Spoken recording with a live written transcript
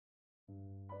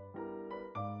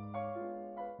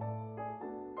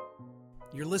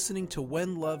You're listening to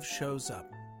When Love Shows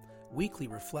Up, weekly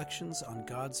reflections on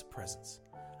God's presence.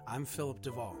 I'm Philip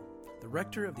DeVaul, the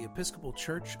rector of the Episcopal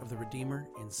Church of the Redeemer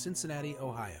in Cincinnati,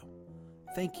 Ohio.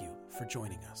 Thank you for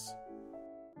joining us.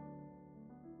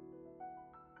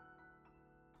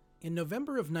 In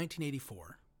November of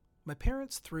 1984, my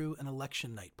parents threw an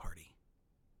election night party.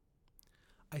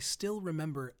 I still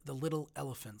remember the little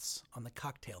elephants on the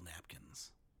cocktail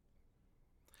napkins.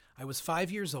 I was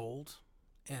 5 years old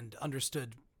and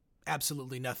understood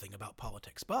absolutely nothing about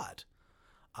politics, but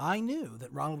I knew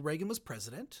that Ronald Reagan was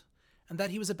president and that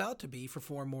he was about to be for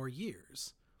 4 more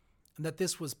years, and that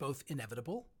this was both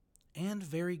inevitable and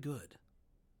very good.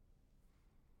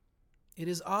 It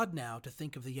is odd now to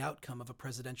think of the outcome of a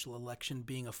presidential election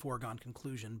being a foregone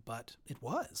conclusion, but it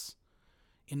was.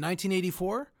 In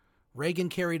 1984, Reagan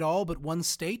carried all but one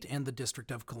state and the District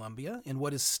of Columbia in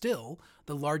what is still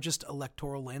the largest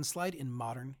electoral landslide in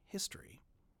modern history.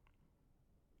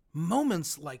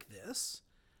 Moments like this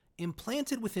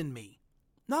implanted within me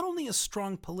not only a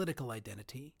strong political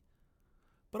identity,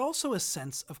 but also a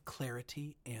sense of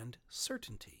clarity and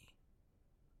certainty.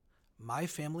 My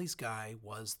family's guy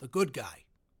was the good guy.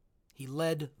 He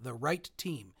led the right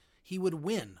team. He would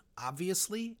win,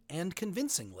 obviously and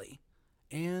convincingly,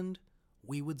 and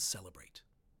we would celebrate.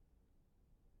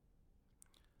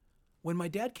 When my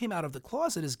dad came out of the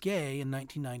closet as gay in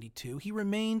 1992, he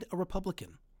remained a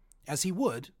Republican, as he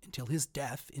would until his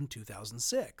death in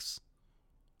 2006.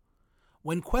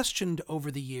 When questioned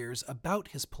over the years about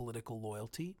his political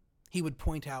loyalty, he would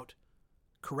point out,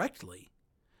 correctly,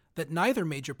 that neither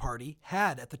major party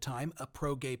had at the time a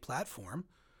pro-gay platform,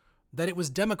 that it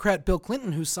was Democrat Bill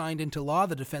Clinton who signed into law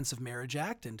the Defense of Marriage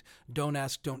Act and Don't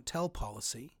Ask, Don't Tell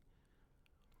policy,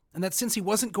 and that since he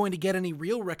wasn't going to get any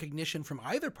real recognition from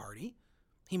either party,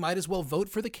 he might as well vote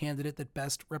for the candidate that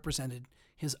best represented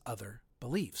his other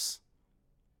beliefs.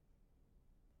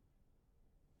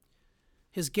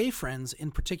 His gay friends,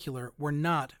 in particular, were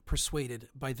not persuaded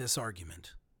by this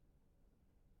argument.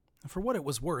 For what it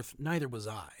was worth, neither was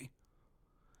I.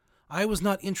 I was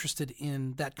not interested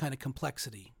in that kind of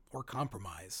complexity or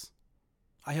compromise.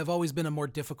 I have always been a more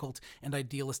difficult and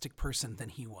idealistic person than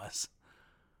he was.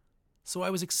 So I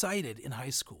was excited in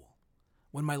high school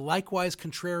when my likewise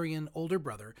contrarian older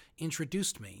brother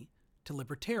introduced me to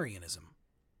libertarianism.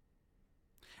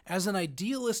 As an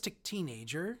idealistic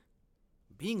teenager,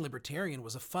 being libertarian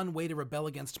was a fun way to rebel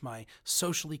against my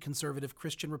socially conservative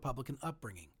Christian Republican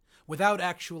upbringing without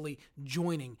actually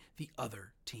joining the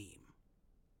other team.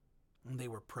 And they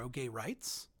were pro-gay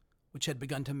rights, which had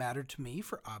begun to matter to me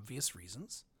for obvious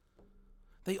reasons.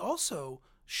 They also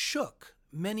shook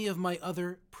many of my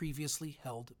other previously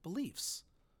held beliefs.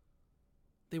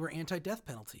 They were anti-death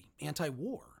penalty,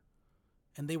 anti-war,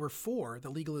 and they were for the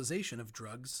legalization of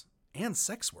drugs and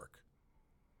sex work.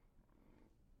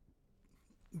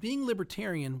 Being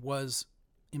libertarian was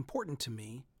important to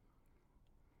me,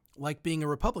 like being a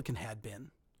Republican had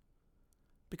been,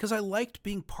 because I liked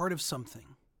being part of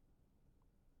something,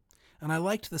 and I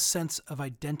liked the sense of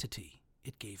identity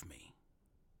it gave me.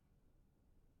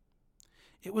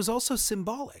 It was also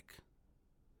symbolic,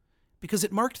 because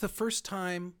it marked the first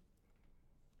time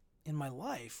in my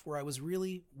life where I was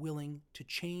really willing to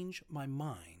change my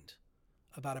mind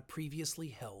about a previously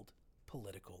held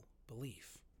political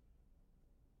belief.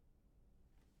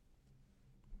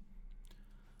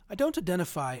 I don't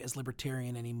identify as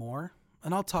libertarian anymore,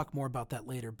 and I'll talk more about that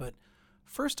later, but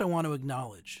first I want to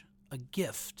acknowledge a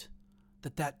gift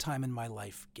that time in my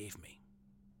life gave me.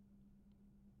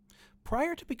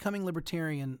 Prior to becoming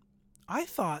libertarian, I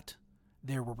thought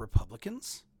there were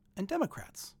Republicans and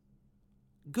Democrats,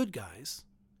 good guys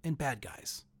and bad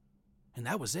guys, and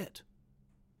that was it.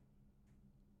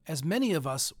 As many of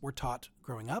us were taught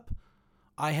growing up,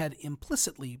 I had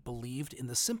implicitly believed in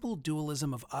the simple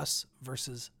dualism of us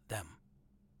versus them.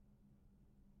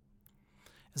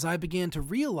 As I began to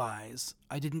realize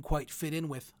I didn't quite fit in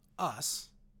with us,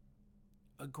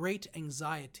 a great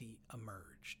anxiety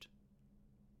emerged.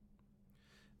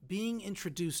 Being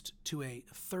introduced to a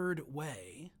third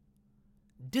way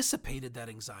dissipated that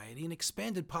anxiety and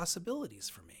expanded possibilities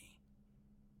for me.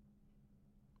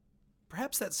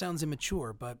 Perhaps that sounds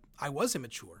immature, but I was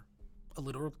immature.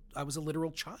 I was a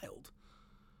literal child.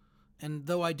 And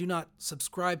though I do not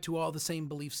subscribe to all the same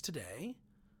beliefs today,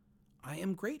 I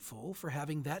am grateful for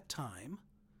having that time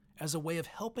as a way of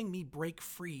helping me break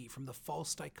free from the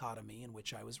false dichotomy in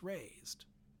which I was raised.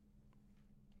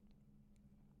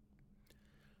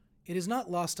 It is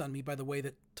not lost on me, by the way,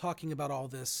 that talking about all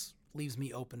this leaves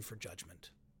me open for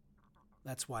judgment.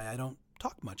 That's why I don't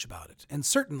talk much about it, and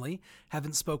certainly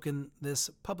haven't spoken this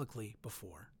publicly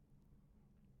before.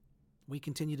 We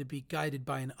continue to be guided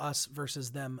by an us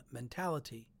versus them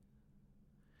mentality.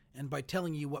 And by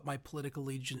telling you what my political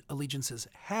allegiances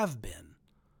have been,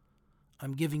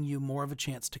 I'm giving you more of a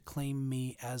chance to claim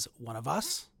me as one of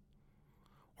us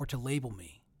or to label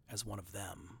me as one of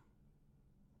them.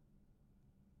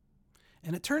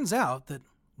 And it turns out that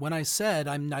when I said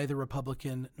I'm neither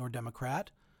Republican nor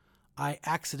Democrat, I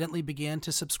accidentally began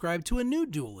to subscribe to a new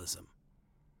dualism.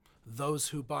 Those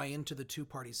who buy into the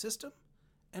two-party system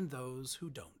and those who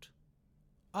don't.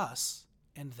 Us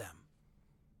and them.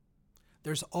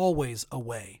 There's always a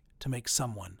way to make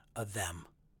someone a them.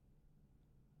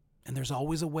 And there's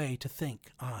always a way to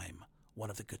think I'm one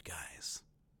of the good guys.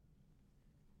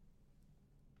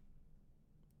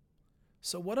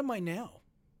 So what am I now?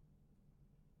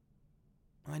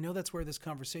 I know that's where this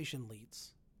conversation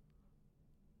leads.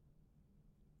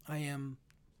 I am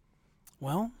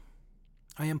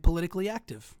politically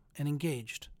active and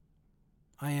engaged.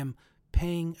 I am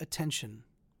paying attention.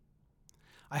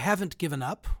 I haven't given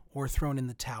up or thrown in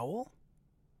the towel.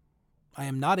 I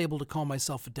am not able to call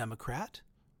myself a Democrat,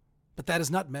 but that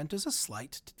is not meant as a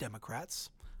slight to Democrats.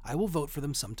 I will vote for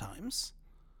them sometimes.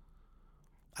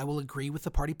 I will agree with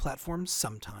the party platform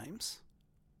sometimes.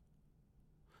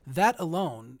 That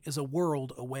alone is a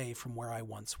world away from where I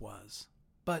once was.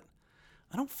 But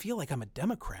I don't feel like I'm a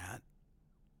Democrat.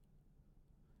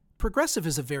 Progressive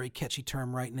is a very catchy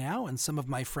term right now, and some of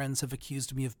my friends have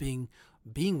accused me of being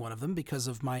one of them because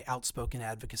of my outspoken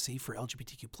advocacy for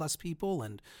LGBTQ+ people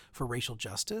and for racial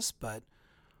justice, but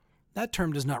that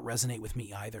term does not resonate with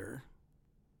me either.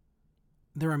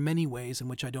 There are many ways in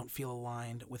which I don't feel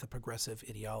aligned with a progressive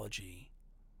ideology.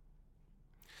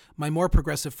 My more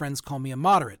progressive friends call me a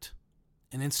moderate,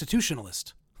 an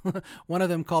institutionalist. One of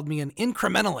them called me an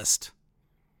incrementalist.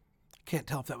 Can't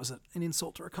tell if that was an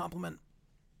insult or a compliment.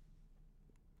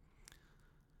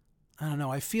 I don't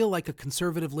know. I feel like a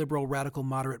conservative, liberal, radical,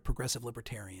 moderate, progressive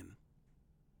libertarian.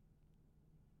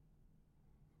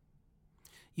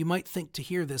 You might think to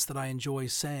hear this that I enjoy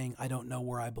saying I don't know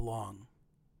where I belong.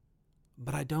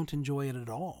 But I don't enjoy it at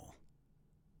all.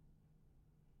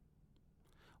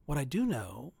 What I do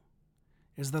know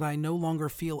is that I no longer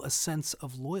feel a sense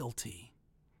of loyalty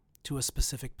to a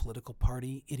specific political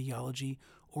party, ideology,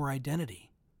 or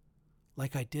identity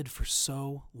like I did for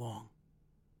so long.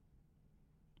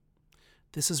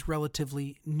 This is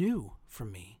relatively new for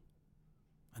me,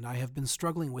 and I have been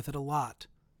struggling with it a lot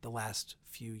the last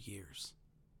few years.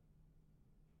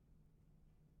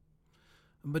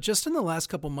 But just in the last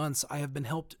couple months, I have been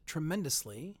helped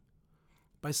tremendously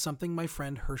by something my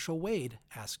friend Herschel Wade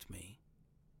asked me.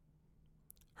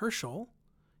 Herschel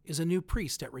is a new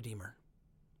priest at Redeemer.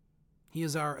 He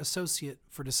is our associate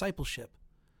for discipleship,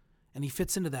 and he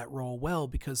fits into that role well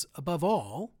because, above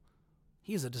all,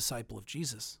 he is a disciple of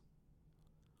Jesus.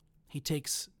 He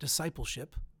takes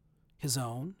discipleship, his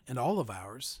own and all of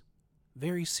ours,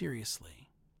 very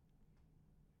seriously.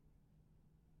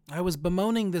 I was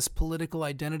bemoaning this political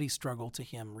identity struggle to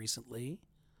him recently,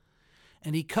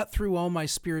 and he cut through all my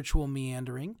spiritual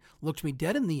meandering, looked me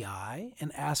dead in the eye,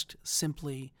 and asked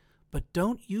simply, "But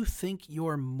don't you think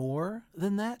you're more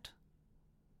than that?"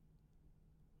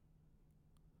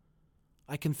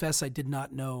 I confess I did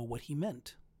not know what he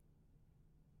meant.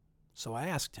 So I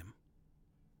asked him.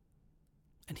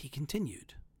 And he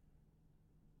continued,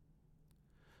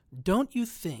 "Don't you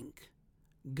think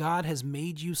God has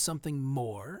made you something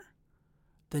more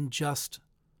than just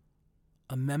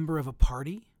a member of a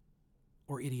party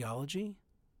or ideology?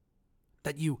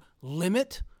 That you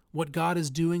limit what God is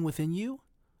doing within you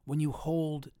when you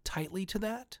hold tightly to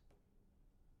that?"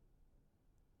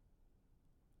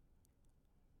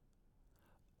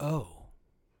 Oh.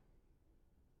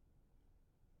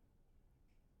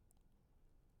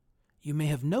 You may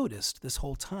have noticed this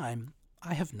whole time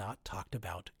I have not talked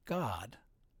about God.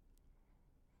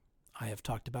 I have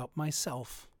talked about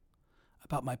myself,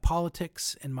 about my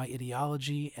politics and my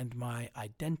ideology and my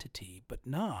identity, but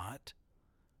not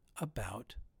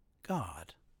about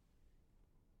God.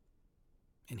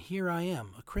 And here I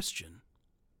am, a Christian.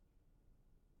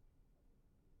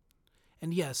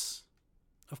 And yes,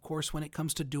 of course, when it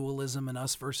comes to dualism and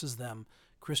us versus them,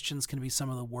 Christians can be some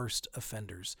of the worst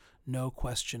offenders. No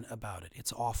question about it.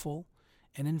 It's awful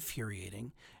and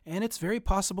infuriating, and it's very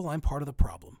possible I'm part of the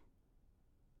problem.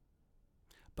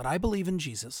 But I believe in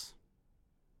Jesus.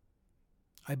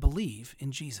 I believe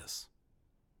in Jesus,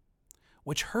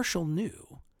 which Herschel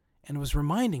knew and was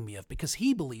reminding me of because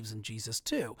he believes in Jesus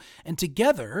too. And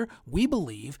together, we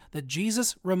believe that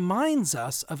Jesus reminds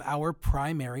us of our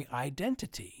primary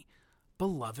identity,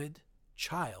 beloved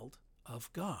child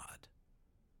of God.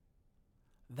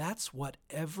 That's what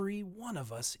every one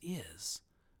of us is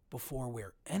before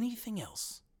we're anything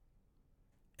else.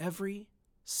 Every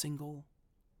single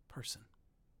person.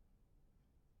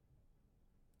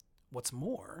 What's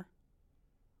more,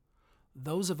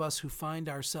 those of us who find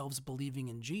ourselves believing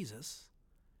in Jesus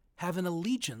have an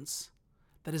allegiance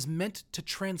that is meant to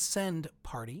transcend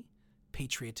party,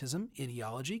 patriotism,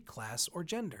 ideology, class, or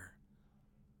gender.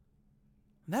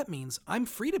 That means I'm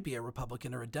free to be a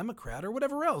Republican or a Democrat or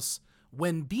whatever else,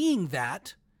 when being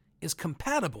that is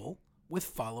compatible with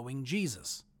following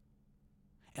Jesus.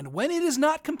 And when it is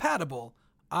not compatible,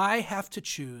 I have to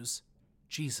choose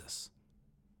Jesus.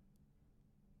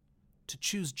 To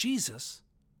choose Jesus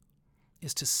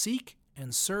is to seek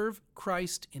and serve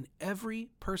Christ in every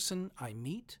person I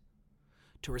meet,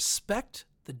 to respect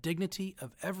the dignity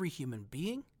of every human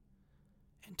being,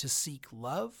 and to seek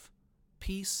love,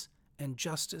 peace, and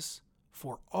justice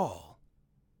for all,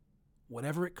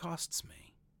 whatever it costs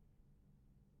me.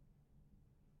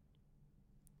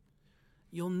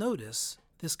 You'll notice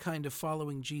this kind of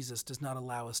following Jesus does not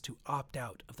allow us to opt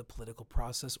out of the political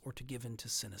process or to give in to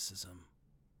cynicism.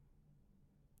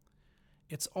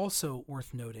 It's also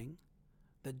worth noting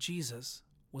that Jesus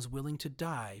was willing to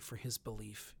die for his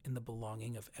belief in the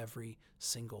belonging of every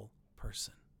single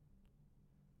person.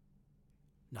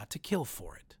 Not to kill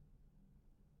for it,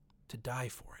 to die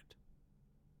for it.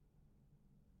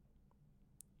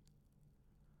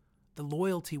 The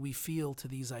loyalty we feel to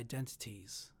these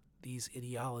identities, these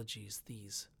ideologies,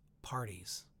 these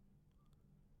parties,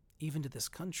 even to this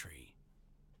country,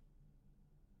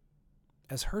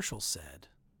 as Herschel said,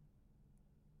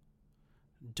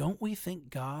 don't we think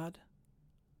God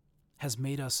has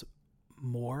made us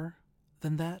more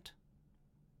than that?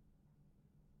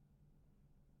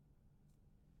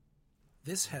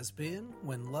 This has been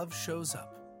When Love Shows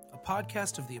Up, a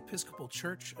podcast of the Episcopal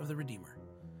Church of the Redeemer.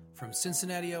 From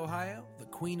Cincinnati, Ohio, the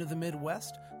Queen of the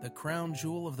Midwest, the crown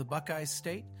jewel of the Buckeye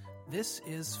State, this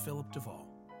is Philip DeVaul.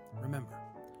 Remember,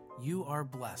 you are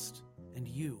blessed, and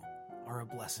you are a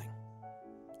blessing.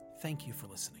 Thank you for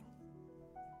listening.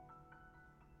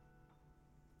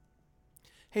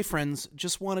 Hey friends,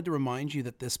 just wanted to remind you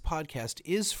that this podcast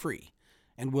is free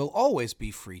and will always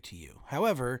be free to you.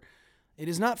 However, it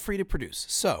is not free to produce.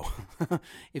 So,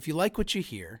 if you like what you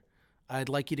hear, I'd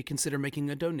like you to consider making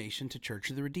a donation to Church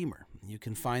of the Redeemer. You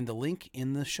can find the link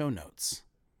in the show notes.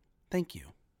 Thank you.